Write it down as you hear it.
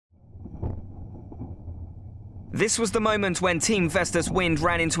This was the moment when Team Vestas Wind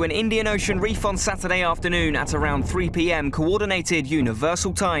ran into an Indian Ocean reef on Saturday afternoon at around 3 p.m. Coordinated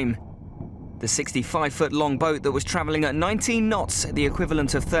Universal Time. The 65-foot-long boat that was travelling at 19 knots, the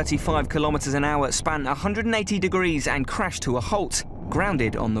equivalent of 35 kilometres an hour, span 180 degrees and crashed to a halt,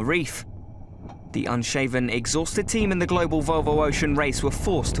 grounded on the reef. The unshaven, exhausted team in the global Volvo Ocean Race were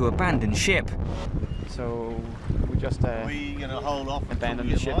forced to abandon ship. So we just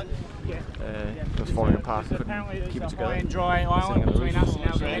abandoned the ship. It was falling apart, couldn't keep it together. Dry island between us and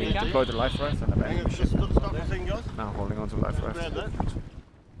Alberta. Deployed the life raft and abandoned the ship. Now holding on to the life raft.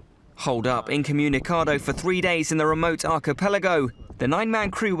 Holed up incommunicado for 3 days in the remote archipelago, the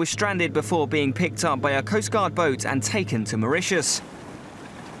 9-man crew was stranded before being picked up by a Coast Guard boat and taken to Mauritius.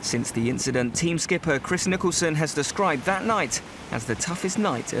 Since the incident, team skipper Chris Nicholson has described that night as the toughest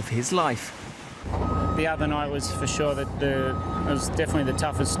night of his life. The other night was for sure it was definitely the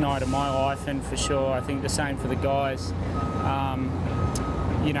toughest night of my life, and for sure I think the same for the guys.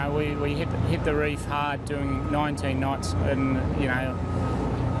 You know, we hit the reef hard doing 19 knots, and you know,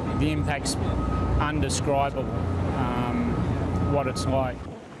 the impact's undescribable, what it's like.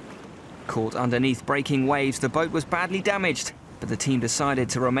 Caught underneath breaking waves, the boat was badly damaged, but the team decided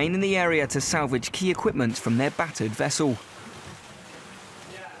to remain in the area to salvage key equipment from their battered vessel.